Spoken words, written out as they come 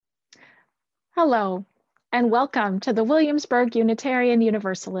Hello, and welcome to the Williamsburg Unitarian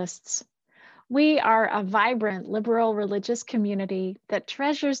Universalists. We are a vibrant liberal religious community that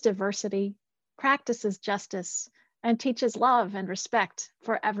treasures diversity, practices justice, and teaches love and respect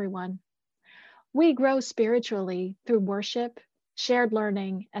for everyone. We grow spiritually through worship, shared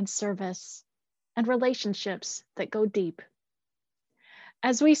learning, and service, and relationships that go deep.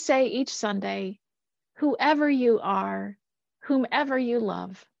 As we say each Sunday, whoever you are, whomever you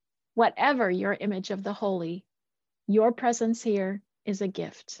love, whatever your image of the holy, your presence here is a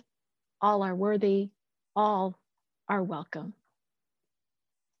gift. All are worthy, all are welcome.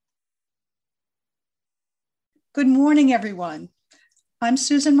 Good morning, everyone. I'm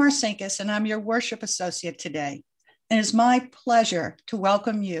Susan Marcinkus, and I'm your worship associate today. And it's my pleasure to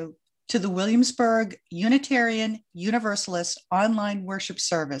welcome you to the Williamsburg Unitarian Universalist online worship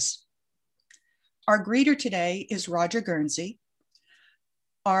service. Our greeter today is Roger Guernsey.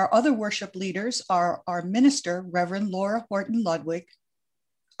 Our other worship leaders are our minister, Reverend Laura Horton Ludwig,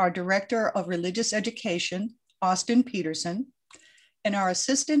 our director of religious education, Austin Peterson, and our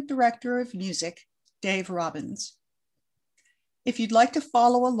assistant director of music, Dave Robbins. If you'd like to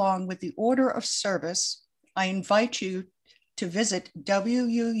follow along with the order of service, I invite you to visit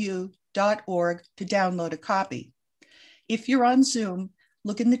wuu.org to download a copy. If you're on Zoom,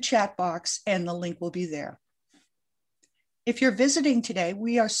 look in the chat box and the link will be there. If you're visiting today,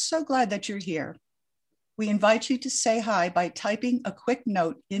 we are so glad that you're here. We invite you to say hi by typing a quick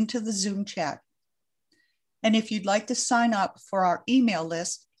note into the Zoom chat. And if you'd like to sign up for our email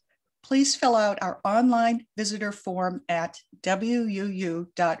list, please fill out our online visitor form at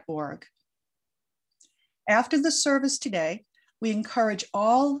wuu.org. After the service today, we encourage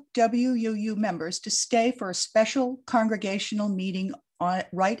all WUU members to stay for a special congregational meeting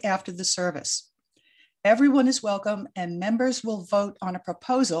right after the service. Everyone is welcome, and members will vote on a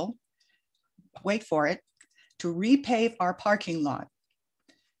proposal, wait for it, to repave our parking lot.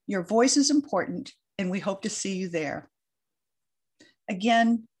 Your voice is important, and we hope to see you there.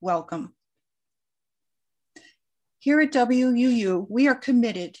 Again, welcome. Here at WUU, we are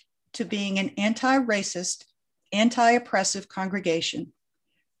committed to being an anti-racist, anti-oppressive congregation.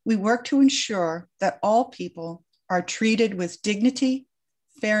 We work to ensure that all people are treated with dignity,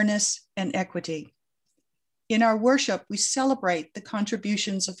 fairness, and equity. In our worship, we celebrate the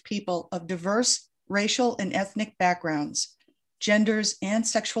contributions of people of diverse racial and ethnic backgrounds, genders, and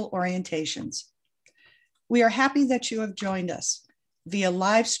sexual orientations. We are happy that you have joined us via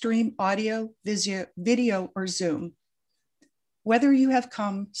live stream, audio, video, or Zoom. Whether you have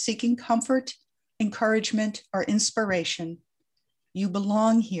come seeking comfort, encouragement, or inspiration, you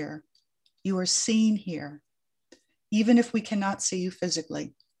belong here. You are seen here, even if we cannot see you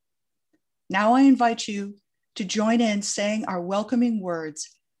physically. Now I invite you to join in saying our welcoming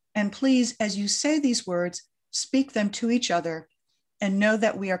words. And please, as you say these words, speak them to each other and know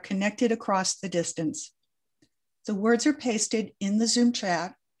that we are connected across the distance. The words are pasted in the Zoom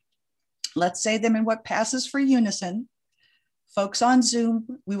chat. Let's say them in what passes for unison. Folks on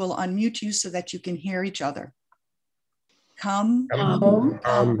Zoom, we will unmute you so that you can hear each other. Come, wherever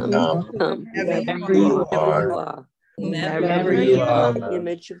you are. Whenever you are,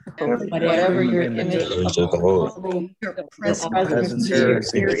 image of holy. Whatever your image of holy, your Presence here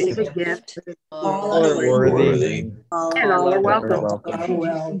is a gift. all are worthy. And all are welcome.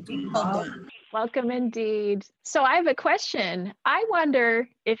 Well done. Welcome indeed. So I have a question. I wonder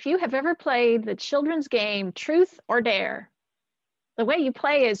if you have ever played the children's game Truth or Dare. The way you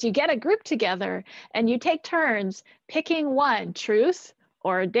play is you get a group together and you take turns picking one, truth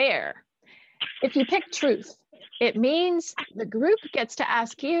or dare. If you pick truth, it means the group gets to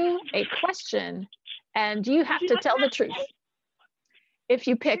ask you a question and you have to tell the truth. If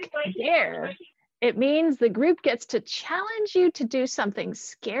you pick dare, it means the group gets to challenge you to do something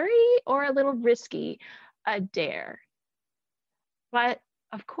scary or a little risky, a dare. But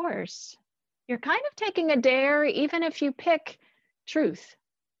of course, you're kind of taking a dare even if you pick truth,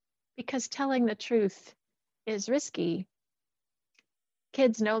 because telling the truth is risky.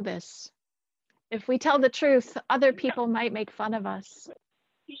 Kids know this. If we tell the truth, other people might make fun of us.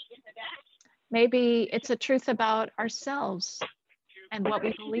 Maybe it's a truth about ourselves and what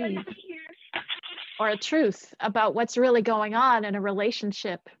we believe, or a truth about what's really going on in a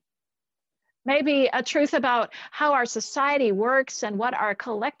relationship. Maybe a truth about how our society works and what our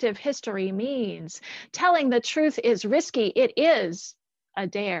collective history means. Telling the truth is risky. It is a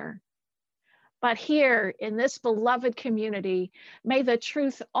dare. But here in this beloved community, may the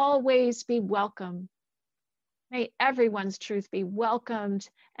truth always be welcome. May everyone's truth be welcomed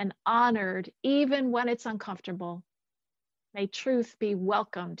and honored, even when it's uncomfortable. May truth be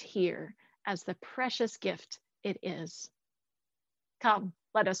welcomed here as the precious gift it is. Come,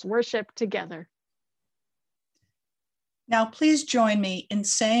 let us worship together. Now, please join me in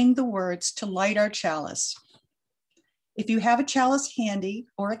saying the words to light our chalice. If you have a chalice handy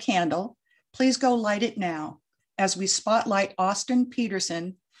or a candle, please go light it now as we spotlight Austin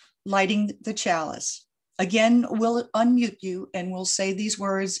Peterson lighting the chalice. Again, we'll unmute you and we'll say these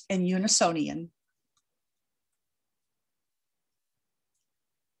words in unisonian.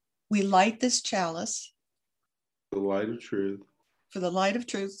 We light this chalice. The light of truth. For the light of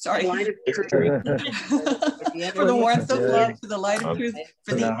truth, sorry. Light of truth. For the warmth of love, for the light of truth,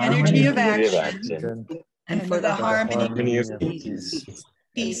 for the energy of action, and for the harmony of peace.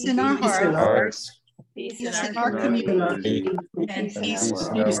 Peace in our hearts, peace in our community, and peace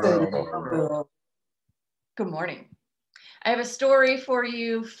in our world. Good morning. I have a story for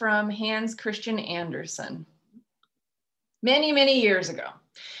you from Hans Christian Andersen. Many, many years ago,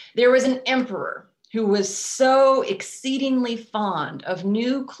 there was an emperor who was so exceedingly fond of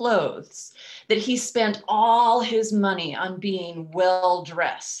new clothes that he spent all his money on being well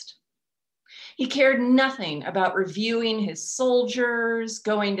dressed. He cared nothing about reviewing his soldiers,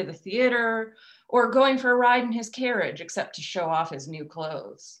 going to the theater, or going for a ride in his carriage except to show off his new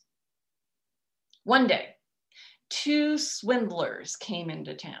clothes. One day, 2 swindlers came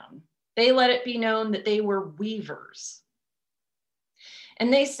into town. They let it be known that they were weavers.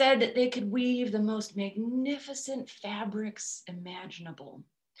 And they said that they could weave the most magnificent fabrics imaginable.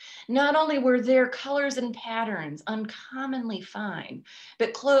 Not only were their colors and patterns uncommonly fine,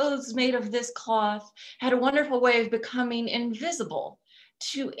 but clothes made of this cloth had a wonderful way of becoming invisible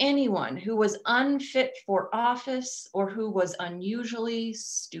to anyone who was unfit for office or who was unusually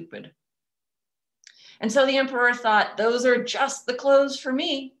stupid. And so the emperor thought, those are just the clothes for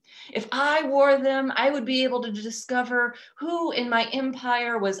me. If I wore them, I would be able to discover who in my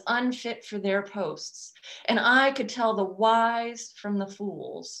empire was unfit for their posts. And I could tell the wise from the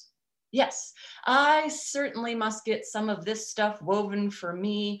fools. Yes, I certainly must get some of this stuff woven for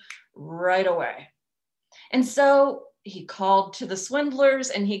me right away. And so he called to the swindlers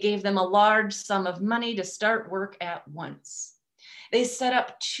and he gave them a large sum of money to start work at once. They set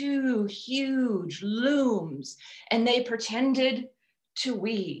up 2 huge looms and they pretended to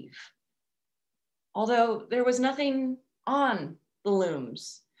weave, although there was nothing on the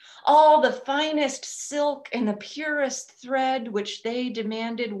looms. All the finest silk and the purest thread which they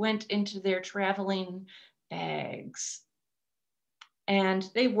demanded went into their traveling bags. And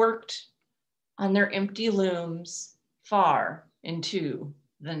they worked on their empty looms far into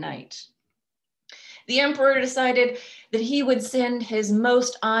the night. The emperor decided that he would send his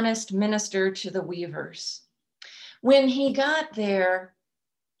most honest minister to the weavers. When he got there,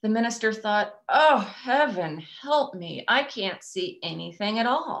 the minister thought, oh, heaven help me, I can't see anything at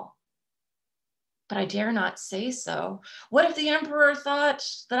all. But I dare not say so. What if the emperor thought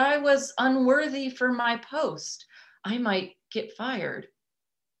that I was unworthy for my post? I might get fired.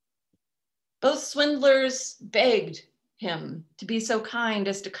 Both swindlers begged him to be so kind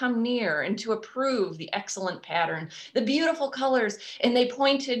as to come near and to approve the excellent pattern, the beautiful colors, and they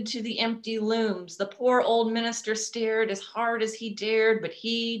pointed to the empty looms. The poor old minister stared as hard as he dared, but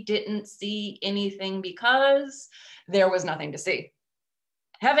he didn't see anything because there was nothing to see.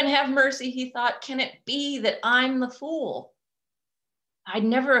 Heaven have mercy, he thought, can it be that I'm the fool? I'd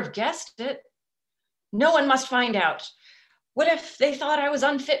never have guessed it. No one must find out. What if they thought I was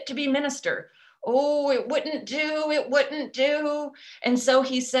unfit to be minister? Oh, it wouldn't do, it wouldn't do. And so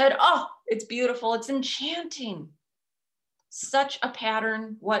he said, oh, it's beautiful, it's enchanting. Such a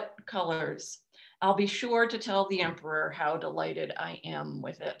pattern, what colors? I'll be sure to tell the emperor how delighted I am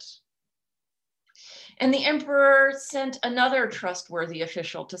with it. And the emperor sent another trustworthy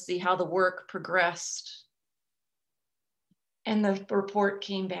official to see how the work progressed. And the report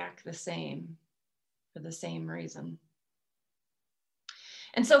came back the same, for the same reason.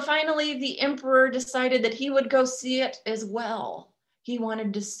 And so finally, the emperor decided that he would go see it as well. He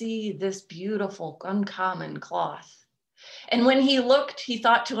wanted to see this beautiful, uncommon cloth. And when he looked, he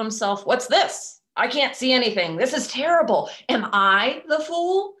thought to himself, what's this? I can't see anything. This is terrible. Am I the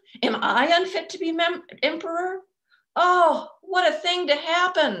fool? Am I unfit to be emperor? Oh, what a thing to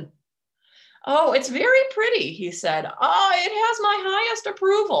happen. Oh, it's very pretty, he said. Oh, it has my highest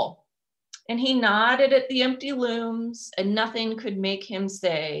approval. And he nodded at the empty looms, and nothing could make him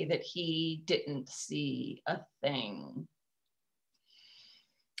say that he didn't see a thing.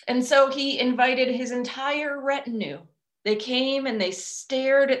 And so he invited his entire retinue. They came and they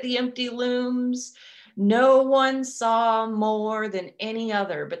stared at the empty looms. No one saw more than any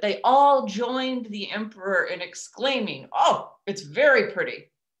other, but they all joined the emperor in exclaiming, oh, it's very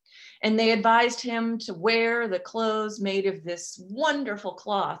pretty. And they advised him to wear the clothes made of this wonderful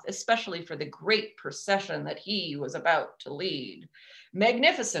cloth, especially for the great procession that he was about to lead.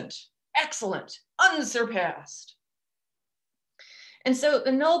 Magnificent, excellent, unsurpassed. And so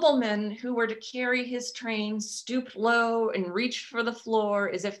the noblemen who were to carry his train stooped low and reached for the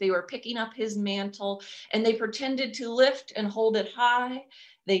floor as if they were picking up his mantle, and they pretended to lift and hold it high.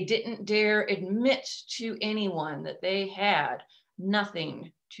 They didn't dare admit to anyone that they had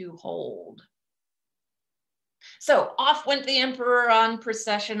nothing to hold. So off went the emperor on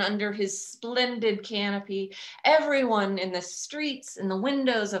procession under his splendid canopy. Everyone in the streets and the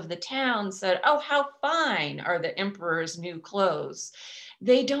windows of the town said, "Oh, how fine are the emperor's new clothes.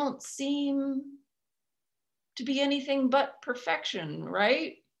 They don't seem to be anything but perfection,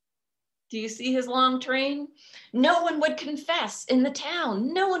 right? Do you see his long train?" No one would confess in the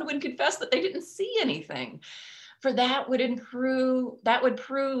town. No one would confess that they didn't see anything, for that would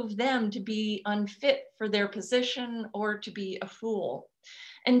prove them to be unfit for their position or to be a fool.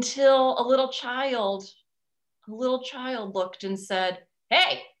 Until a little child looked and said,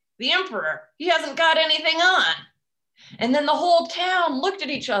 "Hey, the emperor, he hasn't got anything on." And then the whole town looked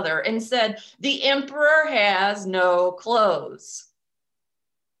at each other and said, "The emperor has no clothes."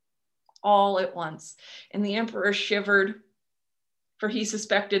 All at once. And the emperor shivered, for he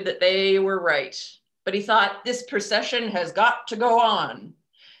suspected that they were right. But he thought, this procession has got to go on.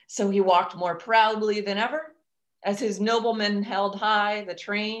 So he walked more proudly than ever as his noblemen held high the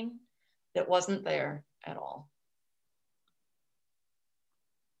train that wasn't there at all.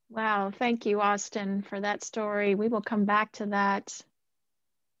 Wow, thank you, Austin, for that story. We will come back to that.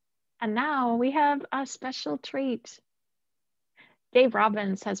 And now we have a special treat. Dave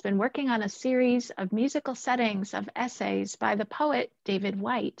Robbins has been working on a series of musical settings of essays by the poet David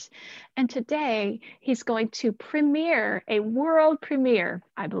Whyte. And today he's going to premiere, a world premiere,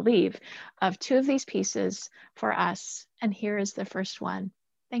 I believe, of two of these pieces for us. And here is the first one.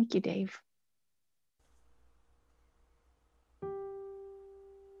 Thank you, Dave.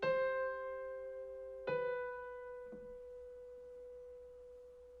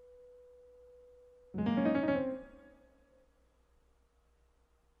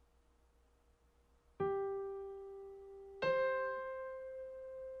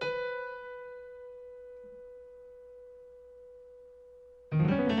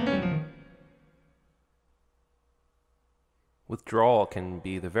 Withdrawal can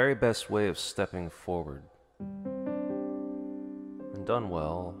be the very best way of stepping forward. And done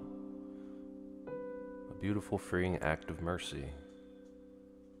well, a beautiful freeing act of mercy.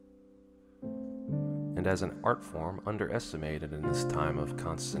 And as an art form, underestimated in this time of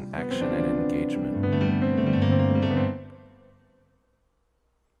constant action and engagement.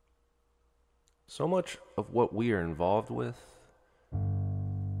 So much of what we are involved with,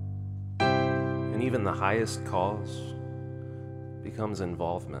 and even the highest cause, becomes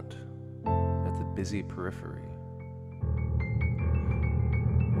involvement at the busy periphery,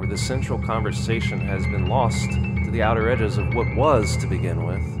 where the central conversation has been lost to the outer edges of what was, to begin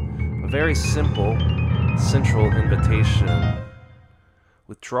with, a very simple, central invitation.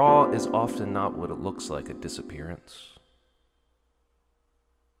 Withdrawal is often not what it looks like, a disappearance.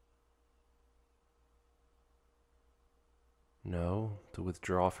 No, to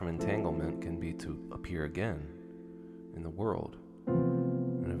withdraw from entanglement can be to appear again in the world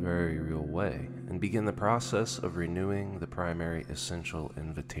in a very real way and begin the process of renewing the primary essential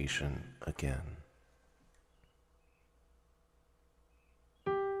invitation again.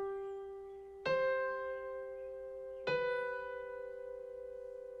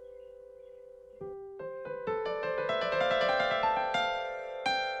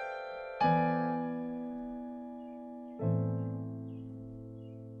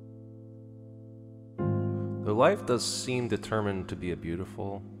 Though life does seem determined to be a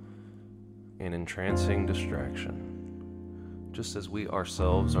beautiful and entrancing distraction, just as we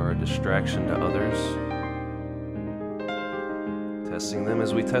ourselves are a distraction to others, testing them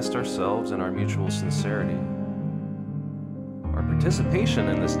as we test ourselves and our mutual sincerity. Our participation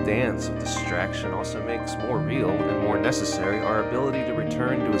in this dance of distraction also makes more real and more necessary our ability to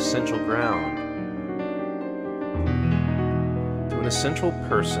return to essential ground, to an essential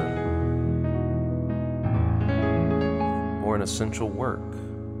person, or an essential work.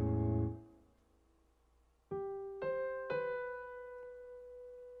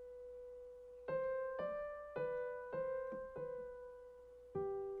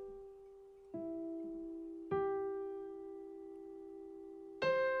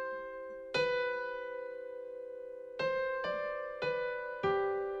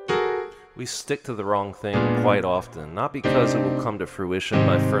 We stick to the wrong thing quite often, not because it will come to fruition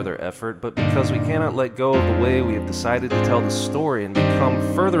by further effort, but because we cannot let go of the way we have decided to tell the story and become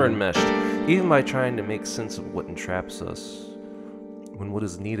further enmeshed, even by trying to make sense of what entraps us, when what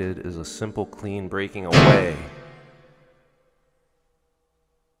is needed is a simple, clean breaking away.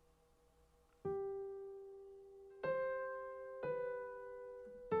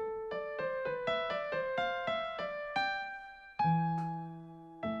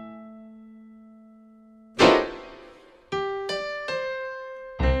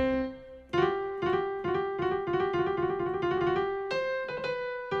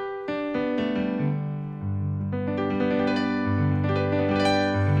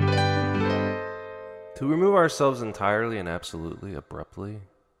 To remove ourselves entirely and absolutely, abruptly,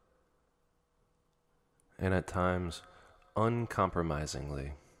 and at times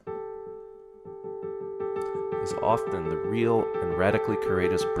uncompromisingly, is often the real and radically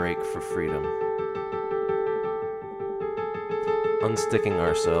courageous break for freedom. Unsticking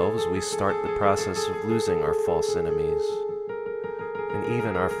ourselves, we start the process of losing our false enemies, and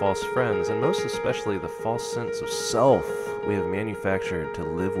even our false friends, and most especially the false sense of self we have manufactured to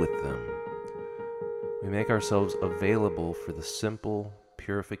live with them. We make ourselves available for the simple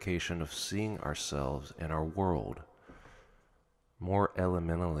purification of seeing ourselves and our world more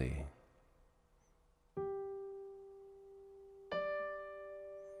elementally.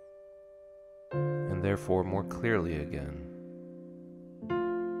 And therefore more clearly again.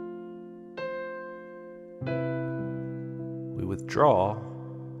 We withdraw,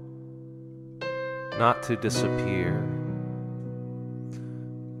 not to disappear,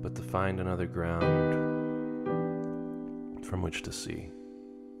 but to find another ground from which to see.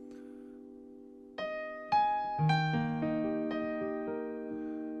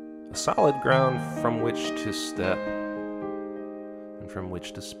 A solid ground from which to step and from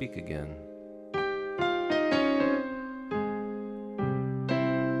which to speak again.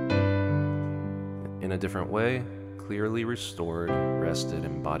 In a different way, clearly restored, rested,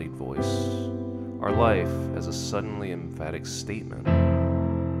 embodied voice. Our life as a suddenly emphatic statement,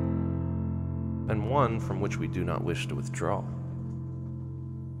 and one from which we do not wish to withdraw.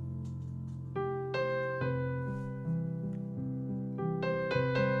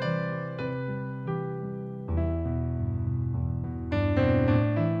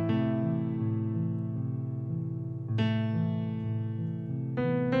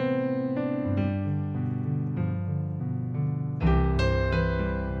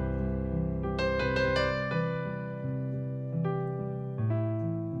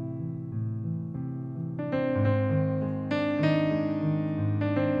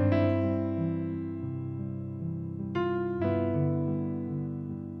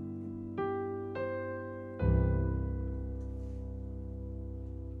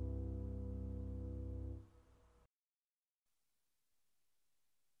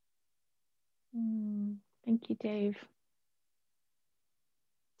 Thank you, Dave.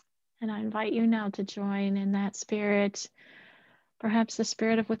 And I invite you now to join in that spirit, perhaps the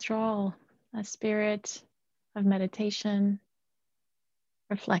spirit of withdrawal, a spirit of meditation,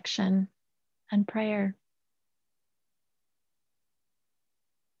 reflection, and prayer.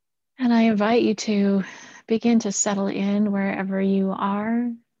 And I invite you to begin to settle in wherever you are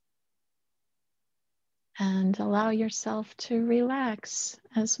and allow yourself to relax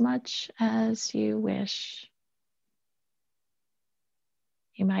as much as you wish.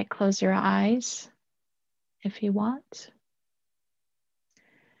 You might close your eyes if you want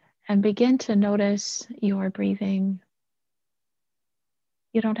and begin to notice your breathing.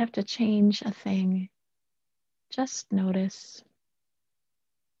 You don't have to change a thing, just notice.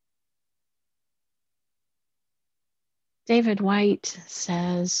 David White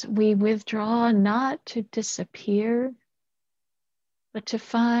says, "We withdraw not to disappear, but to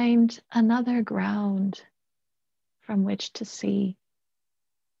find another ground from which to see."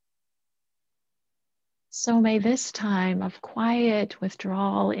 So may this time of quiet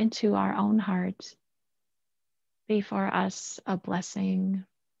withdrawal into our own heart be for us a blessing,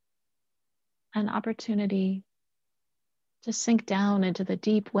 an opportunity to sink down into the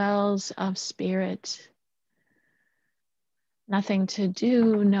deep wells of spirit. Nothing to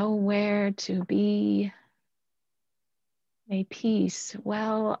do, nowhere to be. May peace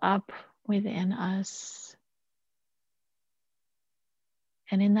well up within us.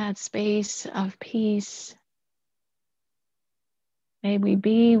 And in that space of peace, may we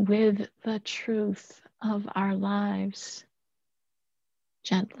be with the truth of our lives,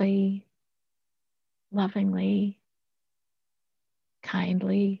 gently, lovingly,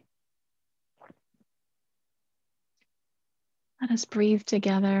 kindly. Let us breathe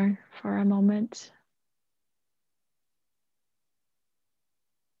together for a moment.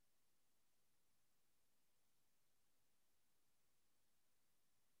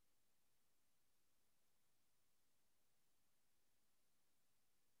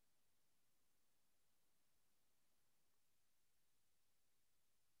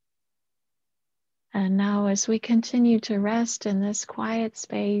 And now, as we continue to rest in this quiet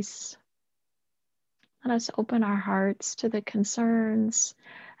space, let us open our hearts to the concerns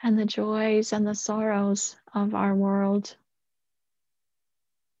and the joys and the sorrows of our world.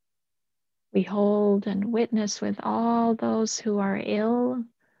 We hold and witness with all those who are ill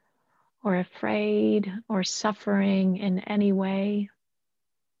or afraid or suffering in any way.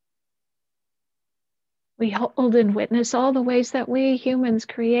 We hold and witness all the ways that we humans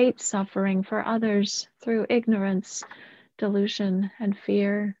create suffering for others through ignorance, delusion, and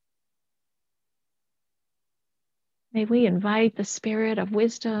fear. May we invite the spirit of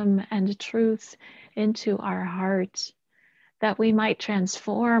wisdom and truth into our heart, that we might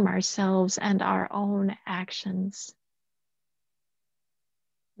transform ourselves and our own actions.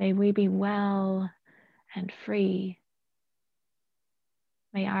 May we be well and free.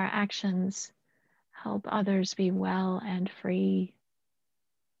 May our actions help others be well and free.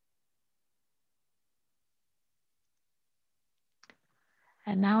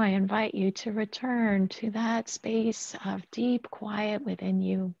 And now I invite you to return to that space of deep quiet within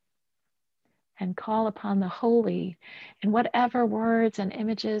you and call upon the holy in whatever words and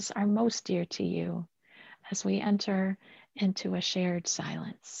images are most dear to you as we enter into a shared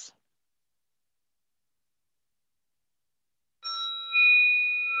silence.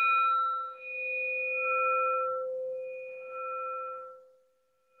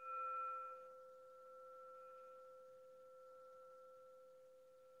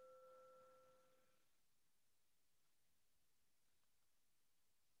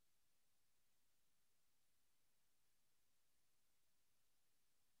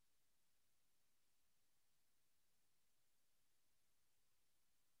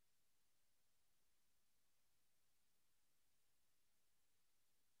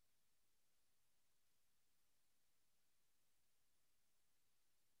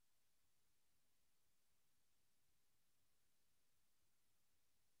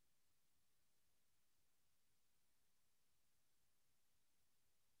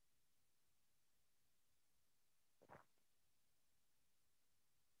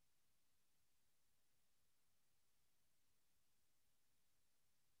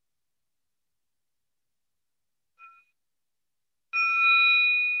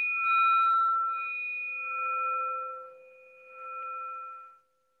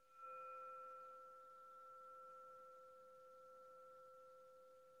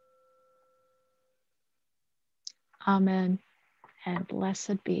 Amen, and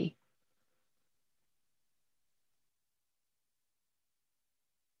blessed be.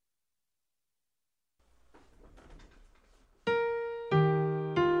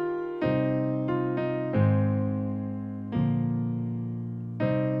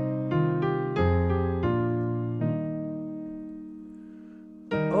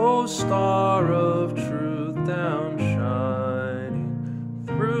 O star of truth down shining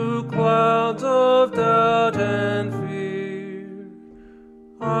through clouds of doubt and fear,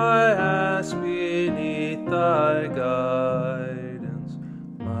 I ask beneath thy guidance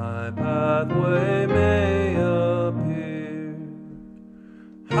my pathway may appear.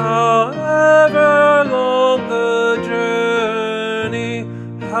 However long the journey,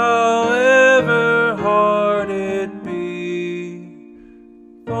 however hard it be,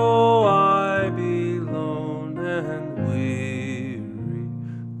 though I be lone and weary,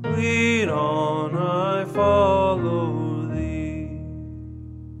 lead on, I follow thee.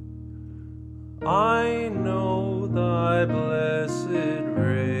 I know thy blessed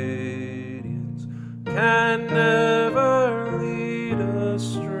radiance can never lead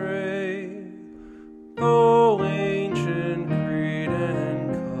astray, though ancient creed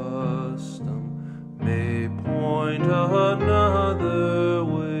and custom may point another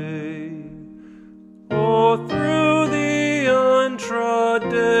way. Or through the untrod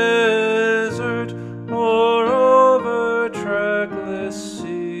desert, or over trackless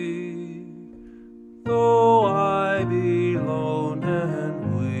sea, though I be lone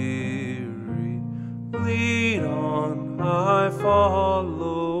and weary, lead on, I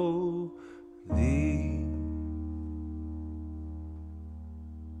follow thee.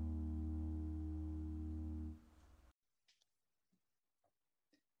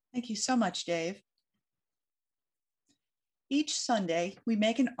 Thank you so much, Dave. Each Sunday, we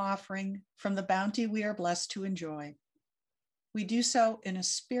make an offering from the bounty we are blessed to enjoy. We do so in a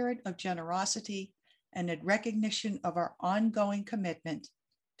spirit of generosity and in recognition of our ongoing commitment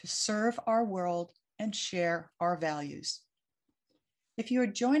to serve our world and share our values. If you are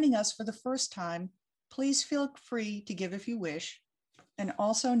joining us for the first time, please feel free to give if you wish, and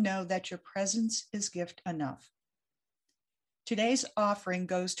also know that your presence is gift enough. Today's offering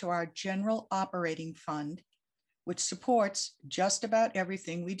goes to our general operating fund, which supports just about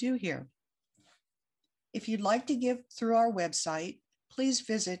everything we do here. If you'd like to give through our website, please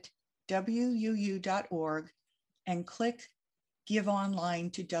visit wuu.org and click Give Online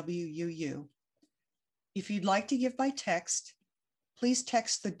to WUU. If you'd like to give by text, please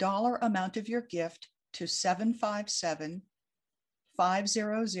text the dollar amount of your gift to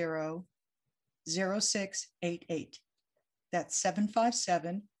 757-500-0688. That's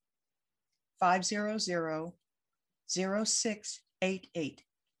 757-500-0688.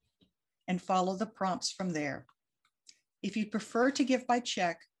 And follow the prompts from there. If you prefer to give by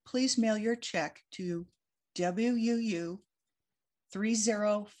check, please mail your check to WUU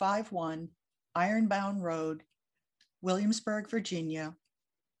 3051 Ironbound Road, Williamsburg, Virginia,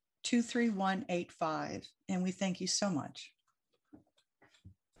 23185. And we thank you so much.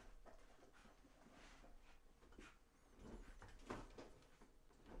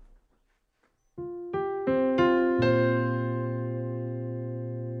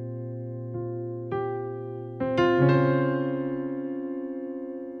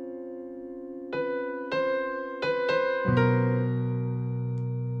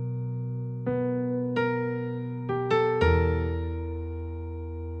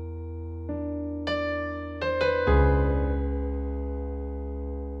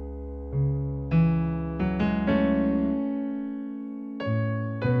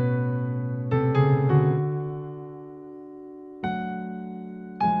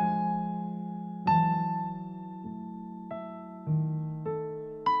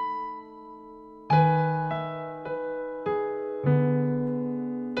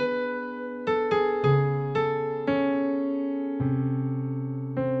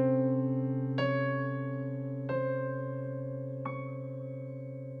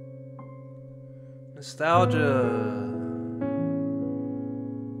 Nostalgia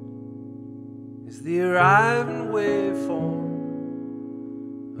is the arriving waveform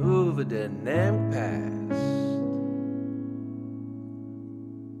of a dynamic past,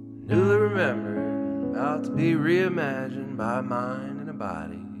 newly remembered, about to be reimagined by a mind and a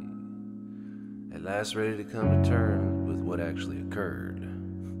body, at last ready to come to terms with what actually occurred.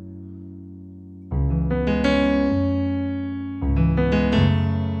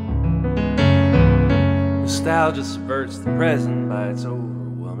 Nostalgia subverts the present by its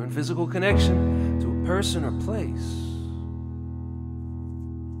overwhelming physical connection to a person or place,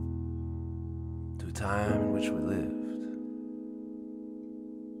 to a time in which we lived.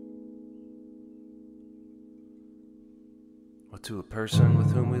 Or to a person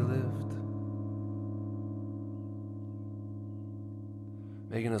with whom we lived,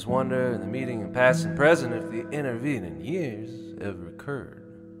 making us wonder in the meeting and past and present if the intervening years ever occurred.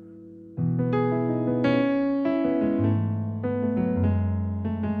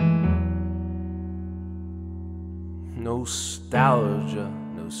 Nostalgia,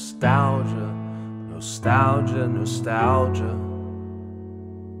 nostalgia, nostalgia, nostalgia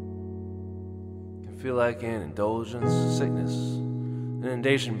can feel like an indulgence, sickness,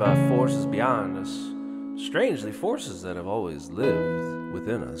 inundation by forces beyond us, strangely forces that have always lived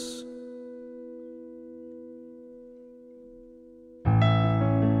within us.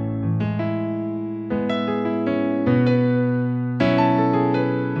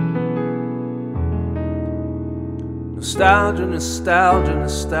 Nostalgia, nostalgia,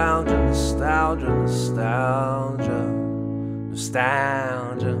 nostalgia, nostalgia, nostalgia,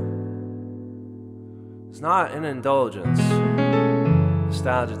 nostalgia. It's not an indulgence.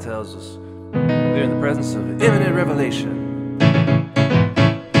 Nostalgia tells us we're in the presence of imminent revelation,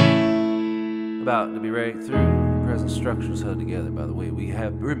 about to be raked through present structures held together by the way we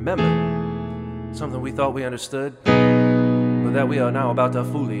have remembered something we thought we understood, but that we are now about to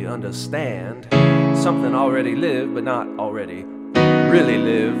fully understand. Something already lived, but not already really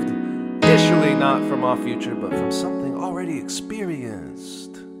lived. Issuing not from our future, but from something already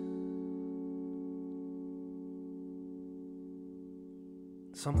experienced.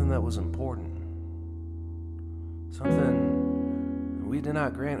 Something that was important. Something we did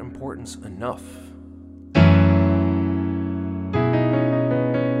not grant importance enough.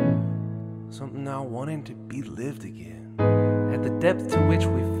 Something now wanting to be lived again, at the depth to which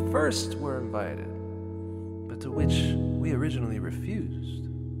we first were invited, but to which we originally refused.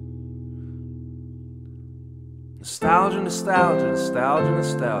 Nostalgia, nostalgia, nostalgia,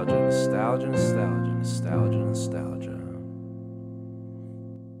 nostalgia, nostalgia, nostalgia, nostalgia, nostalgia.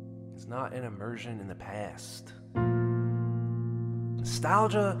 It's not an immersion in the past.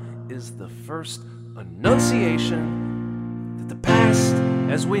 Nostalgia is the first annunciation that the past,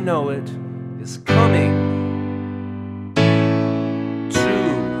 as we know it, is coming to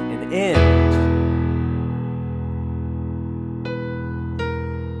an end.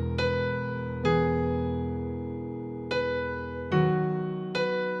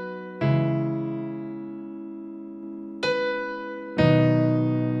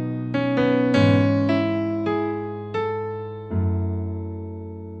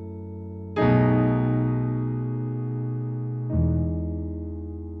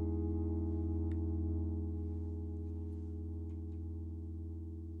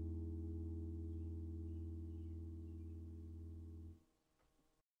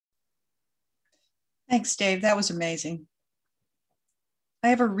 Thanks, Dave. That was amazing. I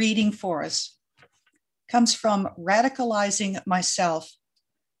have a reading for us. It comes from Radicalizing Myself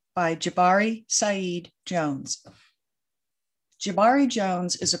by Jabari Saeed Jones. Jabari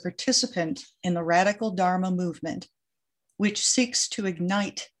Jones is a participant in the Radical Dharma movement, which seeks to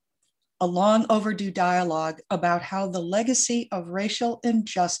ignite a long overdue dialogue about how the legacy of racial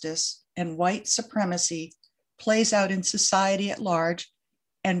injustice and white supremacy plays out in society at large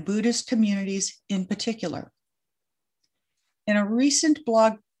and Buddhist communities in particular. In a recent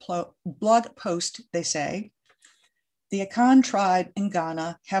blog post, they say, the Akan tribe in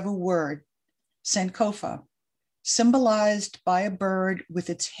Ghana have a word, Sankofa, symbolized by a bird with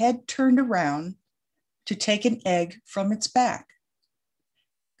its head turned around to take an egg from its back.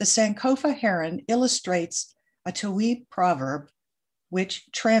 The Sankofa heron illustrates a Twi proverb,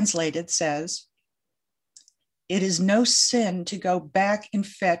 which translated says, "It is no sin to go back and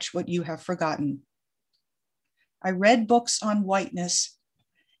fetch what you have forgotten." I read books on whiteness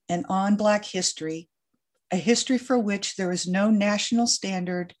and on Black history, a history for which there is no national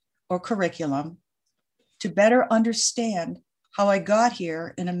standard or curriculum, to better understand how I got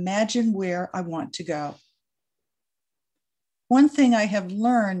here and imagine where I want to go. One thing I have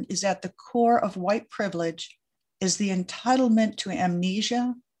learned is at the core of white privilege is the entitlement to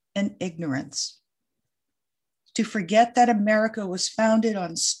amnesia and ignorance. To forget that America was founded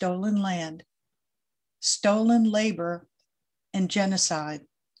on stolen land, stolen labor, and genocide,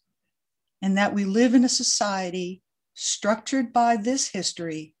 and that we live in a society structured by this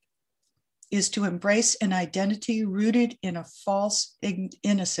history is to embrace an identity rooted in a false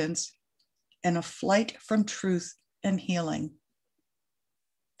innocence and a flight from truth and healing.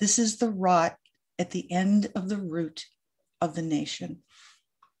 This is the rot at the end of the root of the nation.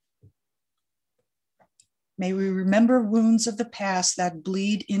 May we remember wounds of the past that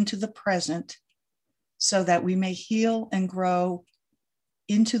bleed into the present so that we may heal and grow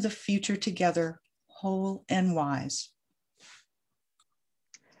into the future together, whole and wise.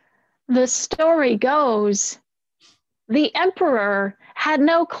 The story goes, the emperor had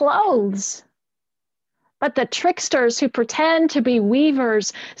no clothes, but the tricksters who pretend to be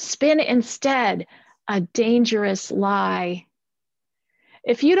weavers spin instead a dangerous lie.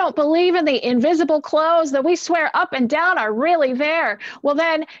 If you don't believe in the invisible clothes that we swear up and down are really there, well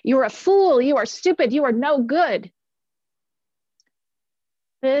then you're a fool, you are stupid, you are no good.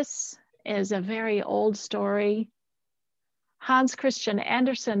 This is a very old story. Hans Christian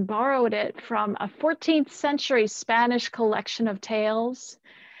Andersen borrowed it from a 14th century Spanish collection of tales.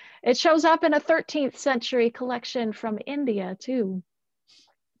 It shows up in a 13th century collection from India too.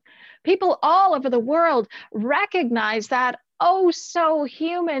 People all over the world recognize that oh so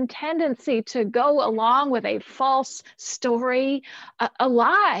human tendency to go along with a false story, a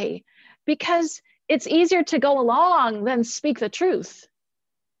lie, because it's easier to go along than speak the truth.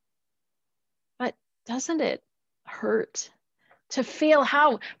 But doesn't it hurt to feel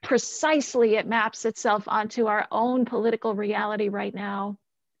how precisely it maps itself onto our own political reality right now?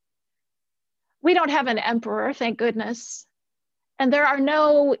 We don't have an emperor, thank goodness. And there are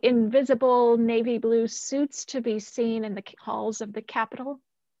no invisible navy blue suits to be seen in the halls of the Capitol.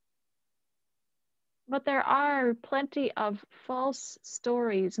 But there are plenty of false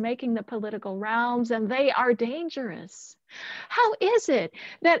stories making the political rounds, and they are dangerous. How is it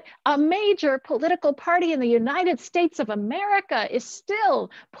that a major political party in the United States of America is still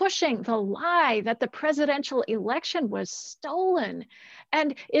pushing the lie that the presidential election was stolen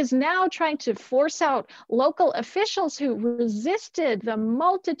and is now trying to force out local officials who resisted the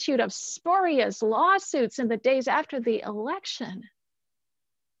multitude of spurious lawsuits in the days after the election?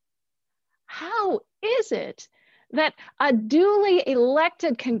 How is it that a duly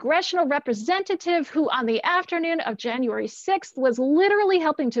elected congressional representative who on the afternoon of January 6th was literally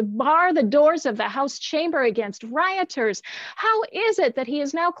helping to bar the doors of the House chamber against rioters, how is it that he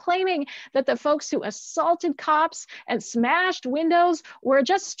is now claiming that the folks who assaulted cops and smashed windows were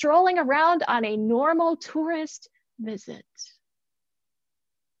just strolling around on a normal tourist visit?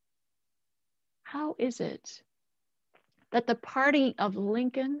 How is it that the party of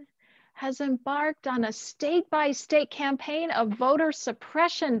Lincoln has embarked on a state-by-state campaign of voter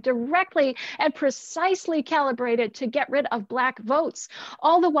suppression directly and precisely calibrated to get rid of Black votes,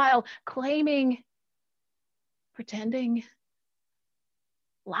 all the while claiming, pretending,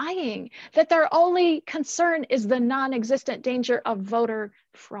 lying that their only concern is the non-existent danger of voter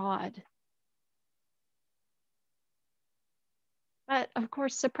fraud? But of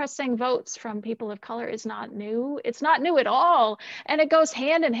course, suppressing votes from people of color is not new. It's not new at all. And it goes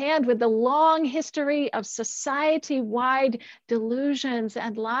hand in hand with the long history of society-wide delusions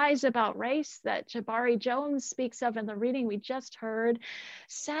and lies about race that Jabari Jones speaks of in the reading we just heard.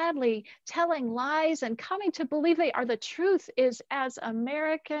 Sadly, telling lies and coming to believe they are the truth is as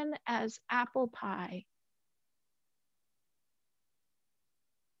American as apple pie.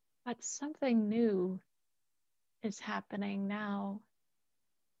 But something new is happening now.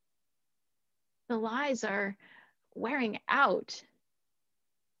 The lies are wearing out,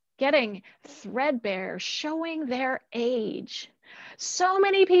 getting threadbare, showing their age. So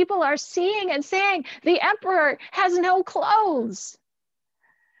many people are seeing and saying the emperor has no clothes.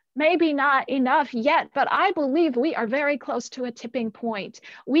 Maybe not enough yet, but I believe we are very close to a tipping point.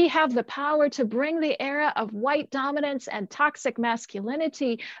 We have the power to bring the era of white dominance and toxic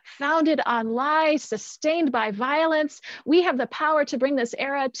masculinity founded on lies, sustained by violence. We have the power to bring this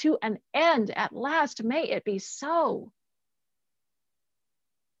era to an end at last. May it be so.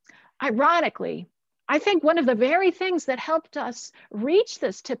 Ironically, I think one of the very things that helped us reach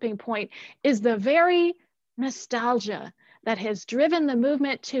this tipping point is the very nostalgia that has driven the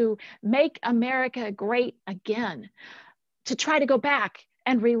movement to make America great again, to try to go back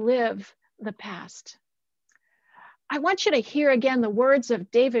and relive the past. I want you to hear again the words of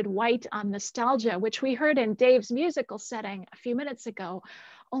David Whyte on nostalgia, which we heard in Dave's musical setting a few minutes ago.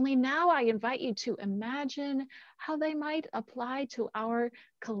 Only now I invite you to imagine how they might apply to our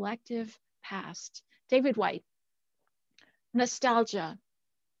collective past. David Whyte, nostalgia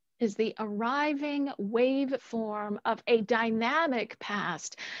is the arriving wave form of a dynamic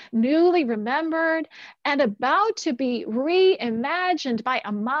past, newly remembered and about to be reimagined by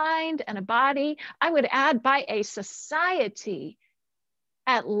a mind and a body, I would add by a society,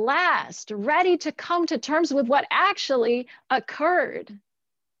 at last ready to come to terms with what actually occurred.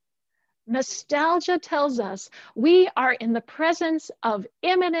 Nostalgia tells us we are in the presence of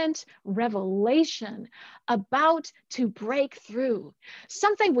imminent revelation, about to break through,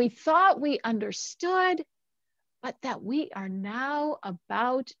 something we thought we understood, but that we are now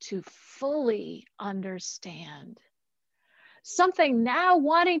about to fully understand. Something now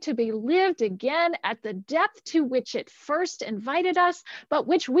wanting to be lived again at the depth to which it first invited us, but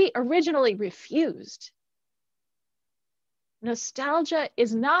which we originally refused. Nostalgia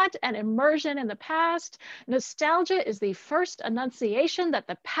is not an immersion in the past. Nostalgia is the first annunciation that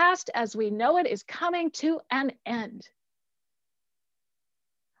the past as we know it is coming to an end.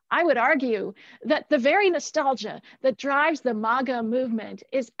 I would argue that the very nostalgia that drives the MAGA movement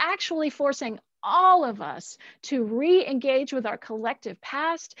is actually forcing all of us to re-engage with our collective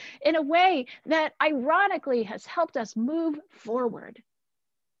past in a way that ironically has helped us move forward.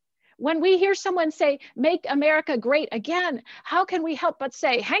 When we hear someone say, make America great again, how can we help but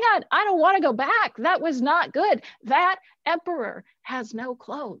say, hang on, I don't want to go back. That was not good. That emperor has no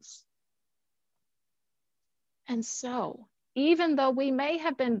clothes. And so, even though we may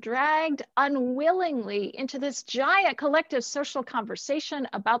have been dragged unwillingly into this giant collective social conversation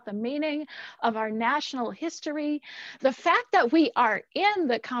about the meaning of our national history, the fact that we are in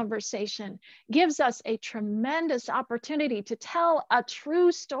the conversation gives us a tremendous opportunity to tell a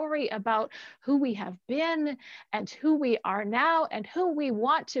true story about who we have been and who we are now and who we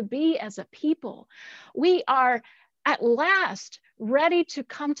want to be as a people. We are at last ready to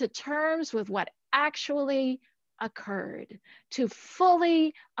come to terms with what actually occurred, to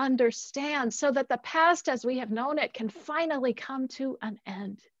fully understand so that the past as we have known it can finally come to an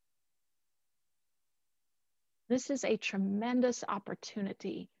end. This is a tremendous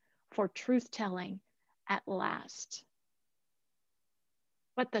opportunity for truth-telling at last.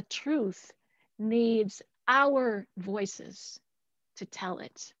 But the truth needs our voices to tell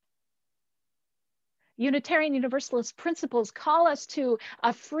it. Unitarian Universalist principles call us to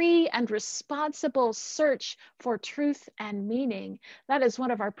a free and responsible search for truth and meaning. That is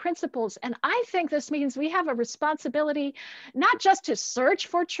one of our principles. And I think this means we have a responsibility not just to search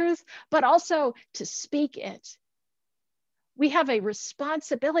for truth, but also to speak it. We have a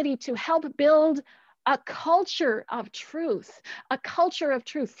responsibility to help build a culture of truth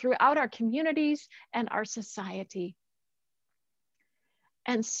throughout our communities and our society.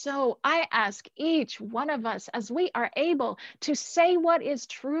 And so I ask each one of us, as we are able to say what is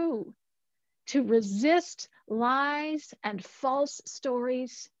true, to resist lies and false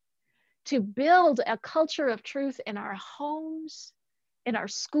stories, to build a culture of truth in our homes, in our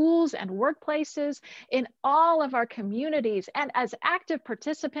schools and workplaces, in all of our communities, and as active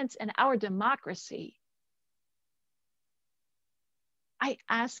participants in our democracy. I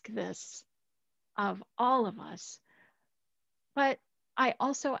ask this of all of us, but I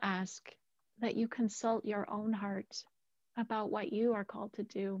also ask that you consult your own heart about what you are called to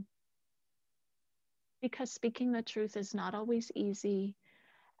do. Because speaking the truth is not always easy,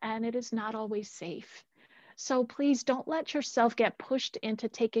 and it is not always safe. So please don't let yourself get pushed into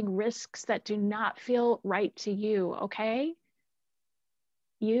taking risks that do not feel right to you, okay?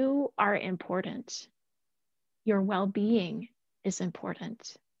 You are important. Your well-being is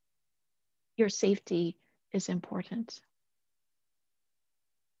important. Your safety is important.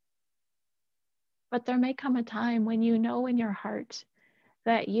 But there may come a time when you know in your heart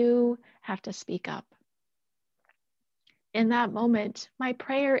that you have to speak up. In that moment, my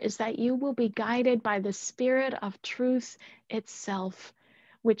prayer is that you will be guided by the Spirit of truth itself,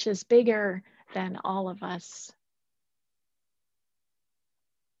 which is bigger than all of us.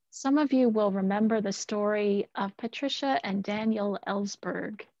 Some of you will remember the story of Patricia and Daniel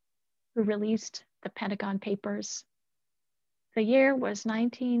Ellsberg, who released the Pentagon Papers. The year was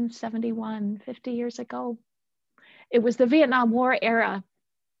 1971, 50 years ago. It was the Vietnam War era.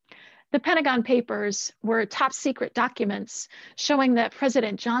 The Pentagon Papers were top secret documents showing that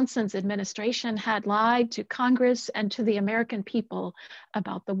President Johnson's administration had lied to Congress and to the American people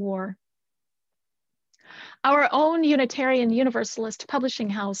about the war. Our own Unitarian Universalist publishing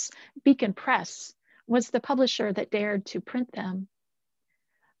house, Beacon Press, was the publisher that dared to print them.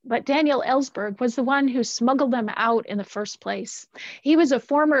 But Daniel Ellsberg was the one who smuggled them out in the first place. He was a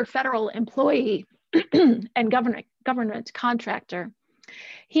former federal employee and government contractor.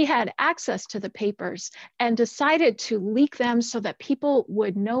 He had access to the papers and decided to leak them so that people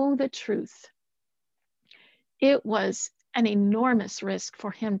would know the truth. It was an enormous risk for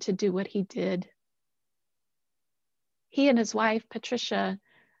him to do what he did. He and his wife, Patricia,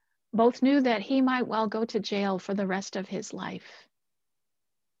 both knew that he might well go to jail for the rest of his life.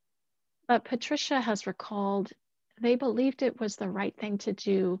 But Patricia has recalled they believed it was the right thing to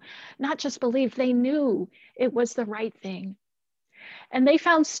do. Not just believed, they knew it was the right thing. And they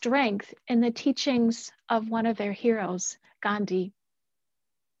found strength in the teachings of one of their heroes, Gandhi.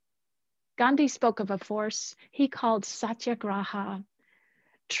 Gandhi spoke of a force he called Satyagraha,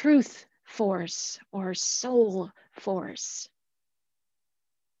 truth force or soul force.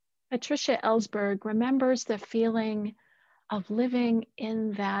 Patricia Ellsberg remembers the feeling of living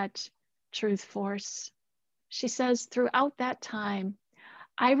in that truth force. She says, throughout that time,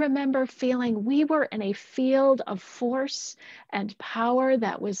 I remember feeling we were in a field of force and power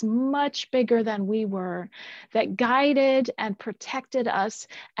that was much bigger than we were, that guided and protected us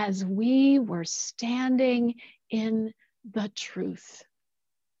as we were standing in the truth.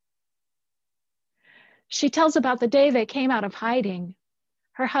 She tells about the day they came out of hiding.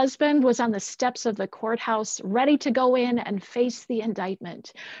 Her husband was on the steps of the courthouse, ready to go in and face the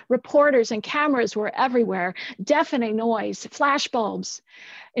indictment. Reporters and cameras were everywhere, deafening noise, flashbulbs.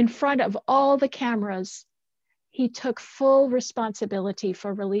 In front of all the cameras, he took full responsibility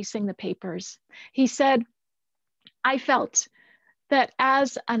for releasing the papers. He said, I felt that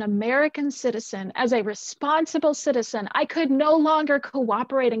as an American citizen, as a responsible citizen, I could no longer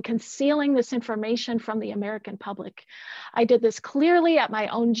cooperate in concealing this information from the American public. I did this clearly at my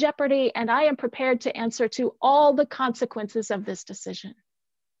own jeopardy, and I am prepared to answer to all the consequences of this decision.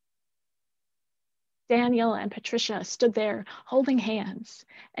 Daniel and Patricia stood there holding hands,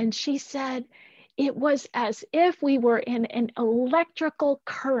 and she said, it was as if we were in an electrical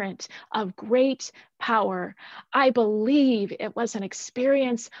current of great power. I believe it was an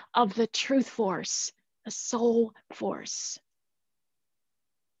experience of the truth force, the soul force.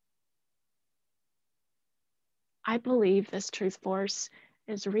 I believe this truth force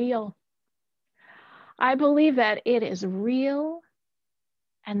is real. I believe that it is real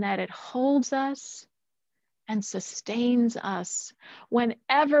and that it holds us and sustains us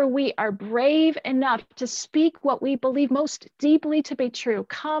whenever we are brave enough to speak what we believe most deeply to be true,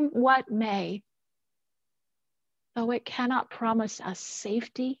 come what may. Though it cannot promise us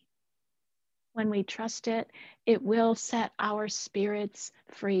safety, when we trust it, it will set our spirits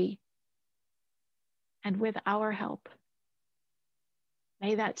free. And with our help,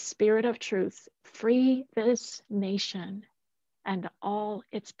 may that spirit of truth free this nation and all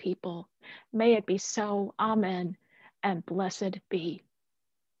its people. May it be so. Amen. And blessed be.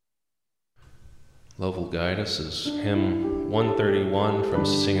 Love will guide us is hymn 131 from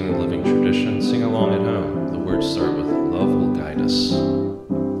Singing the Living Tradition. Sing along at home. The words start with love will guide us.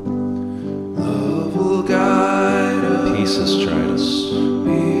 Love will guide us. Peace has tried us.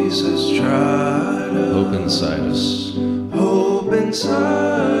 Peace has tried us. Hope inside us. Hope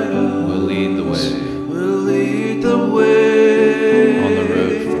inside us. Will lead the way. Will lead the way. On the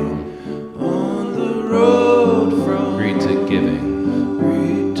road from. On the road from. Greed to giving.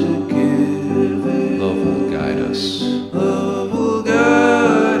 Greed to giving. Love will guide us. Love will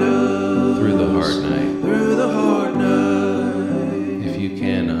guide us. Through the hard night. Through the hard night. If you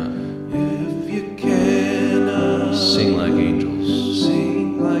cannot. If you cannot. Sing like angels.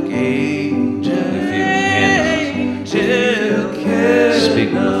 Sing like angels. If you cannot. Speak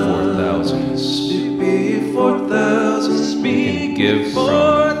before thousands. Speak before thousands. Speak. You can give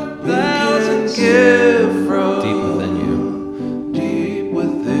from. Thousands. Give from. Deep within you. Deep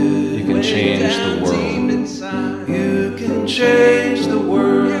within. You can change the world. You can change the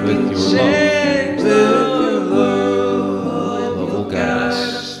world with your love. Love will guide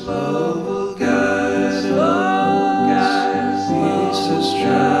us. Love will guide us. Peace has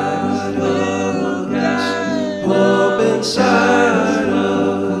tried us. Hope inside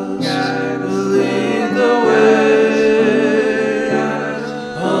us. Will lead the way.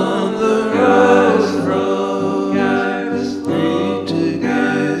 On the road from. Free to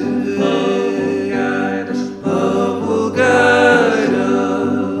give. Love will guide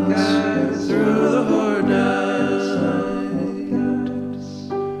us through the hard night.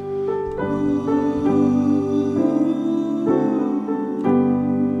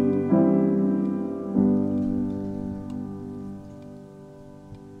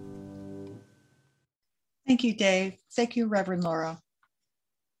 Thank you, Dave. Thank you, Reverend Laura.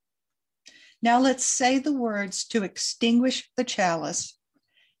 Now let's say the words to extinguish the chalice,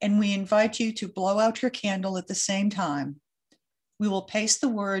 and we invite you to blow out your candle at the same time. We will paste the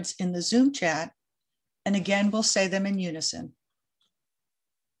words in the Zoom chat, and again, we'll say them in unison.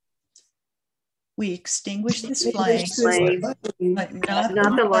 We extinguish this flame, but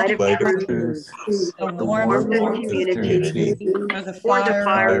not the light of Light of truth, truth, the warmth of community, or the or the fire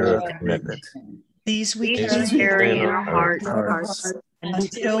fire of of commitment. These we These carry we carry in our hearts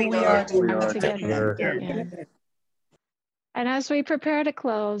until we are together again. And as we prepare to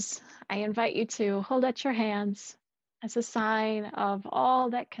close, I invite you to hold out your hands as a sign of all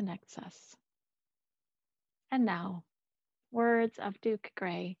that connects us. And now, words of Duke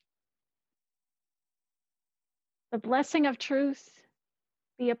Gray. The blessing of truth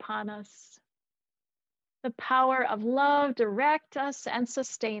be upon us. The power of love direct us and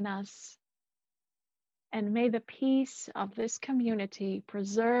sustain us. And may the peace of this community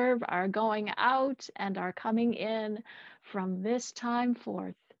preserve our going out and our coming in from this time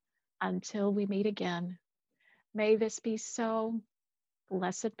forth until we meet again. May this be so.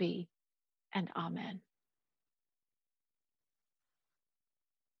 Blessed be, and amen.